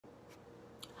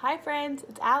Hi friends,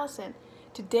 it's Allison.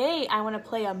 Today I want to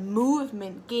play a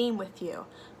movement game with you.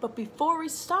 But before we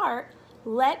start,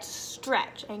 let's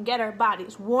stretch and get our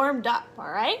bodies warmed up,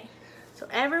 alright? So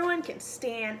everyone can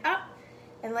stand up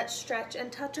and let's stretch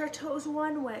and touch our toes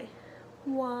one way.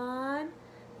 1,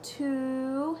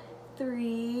 2,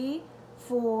 3,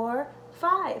 4,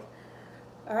 5.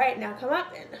 Alright, now come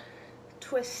up and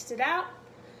twist it out.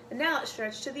 And now let's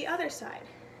stretch to the other side.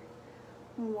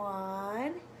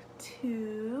 1,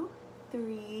 2,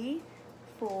 3,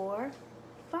 4,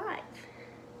 5.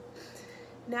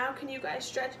 Now can you guys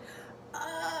stretch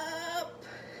up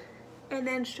and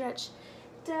then stretch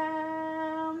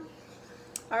down?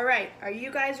 All right, are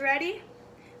you guys ready?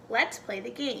 Let's play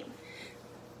the game.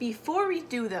 Before we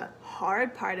do the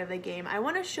hard part of the game, I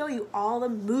want to show you all the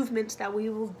movements that we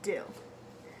will do.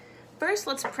 First,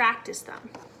 let's practice them.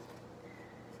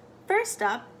 First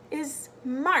up is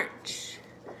march.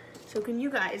 So can you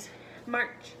guys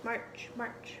march, march,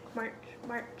 march, march,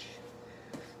 march.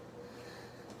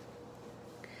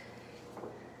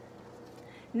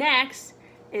 Next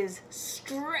is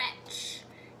stretch.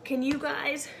 Can you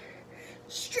guys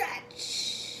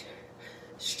stretch,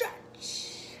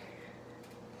 stretch.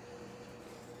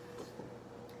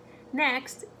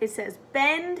 Next, it says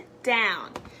bend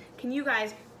down. Can you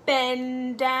guys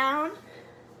bend down,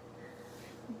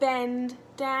 bend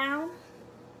down?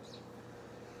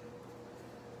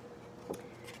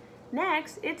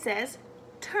 Next, it says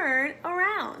turn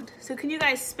around. So can you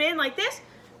guys spin like this?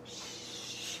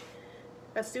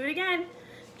 Let's do it again.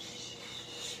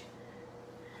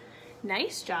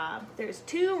 Nice job. There's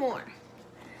 2 more.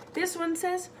 This one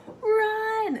says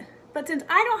run. But since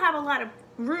I don't have a lot of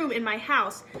room in my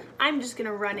house, I'm just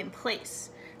gonna run in place.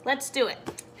 Let's do it.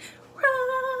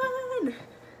 Run.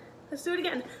 Let's do it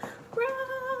again.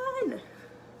 Run.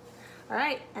 All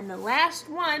right, and the last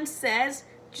one says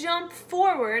jump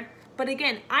forward. But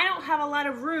again, I don't have a lot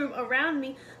of room around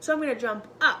me, so I'm gonna jump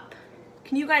up.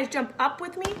 Can you guys jump up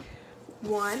with me?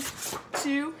 1,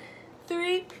 2,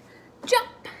 3,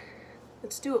 jump.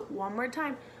 Let's do it one more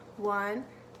time. 1,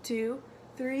 2,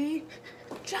 3,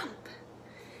 jump.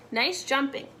 Nice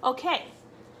jumping. Okay,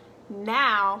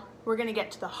 now we're gonna get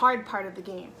to the hard part of the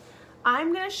game.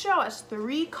 I'm gonna show us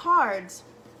 3 cards,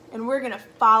 and we're gonna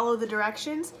follow the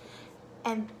directions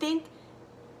and think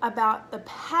about the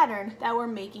pattern that we're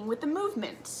making with the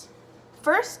movements.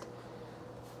 First,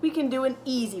 we can do an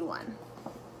easy one.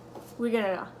 We're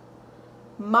gonna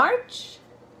march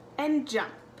and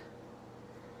jump.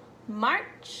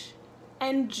 March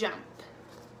and jump.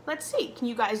 Let's see, can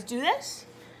you guys do this?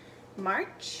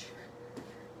 March,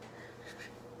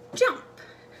 jump.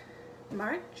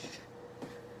 March,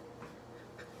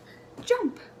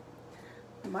 jump.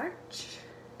 March,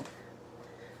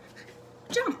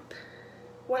 jump.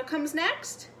 What comes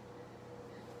next?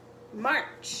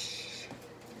 March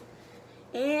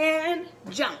and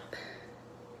jump.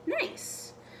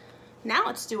 Nice. Now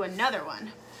let's do another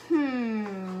one.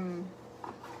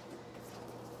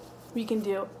 We can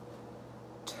do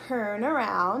turn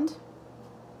around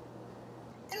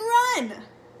and run.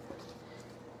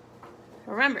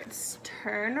 Remember, it's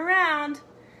turn around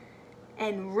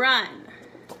and run.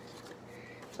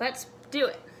 Let's do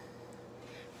it.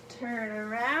 Turn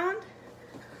around,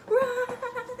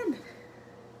 run.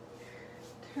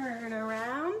 Turn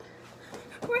around,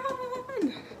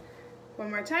 run. One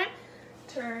more time.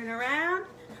 Turn around,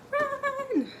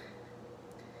 run.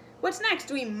 What's next?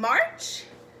 Do we march?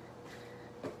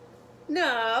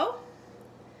 No.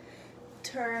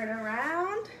 Turn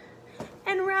around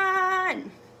and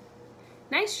run.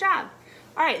 Nice job.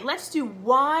 All right, let's do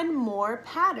one more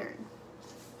pattern.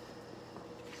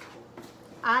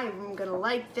 I'm gonna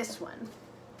like this one.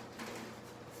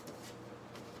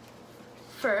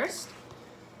 First,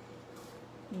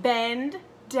 bend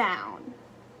down.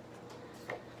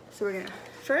 So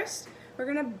we're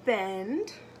gonna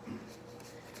bend.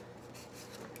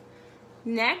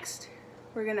 Next,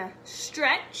 we're gonna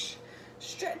stretch,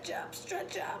 stretch up,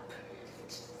 stretch up.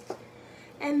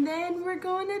 And then we're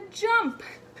gonna jump.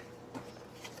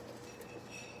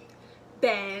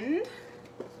 Bend,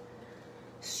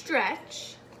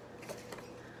 stretch,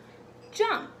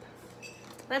 jump.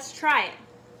 Let's try it.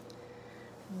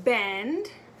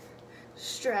 Bend,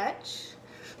 stretch,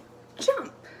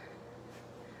 jump.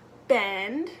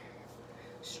 Bend,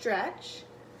 stretch,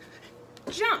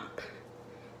 jump.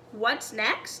 What's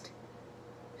next?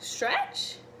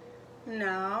 Stretch?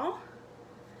 No.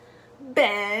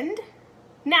 Bend.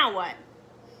 Now what?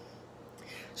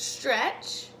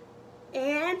 Stretch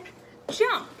and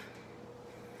jump.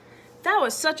 That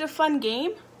was such a fun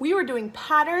game. We were doing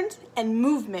patterns and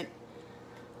movement.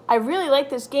 I really like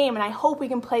this game and I hope we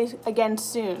can play again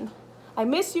soon. I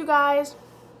miss you guys.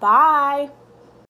 Bye.